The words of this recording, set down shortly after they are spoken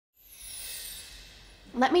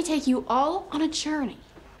Let me take you all on a journey.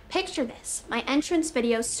 Picture this. My entrance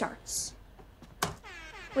video starts.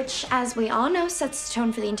 Which, as we all know, sets the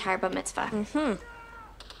tone for the entire bar mitzvah.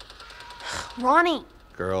 Ronnie.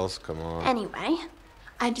 Girls, come on. Anyway,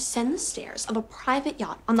 I descend the stairs of a private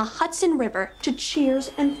yacht on the Hudson River to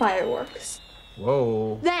cheers and fireworks.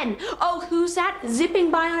 Whoa. Then, oh, who's that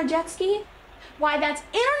zipping by on a jet ski? Why, that's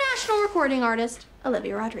international recording artist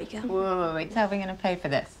Olivia Rodrigo. Wait. How are we gonna pay for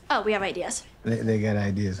this? Oh, we have ideas. They got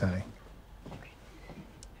ideas, honey.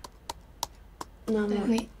 No.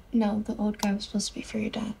 Wait, no, the old guy was supposed to be for your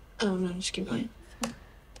dad. Oh, no, just keep going.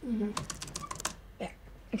 There.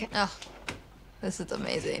 Okay. Oh, this is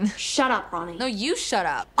amazing. Shut up, Ronnie. No, you shut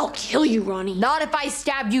up. I'll kill you, Ronnie. Not if I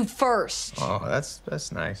stab you first. Oh,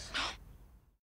 that's nice.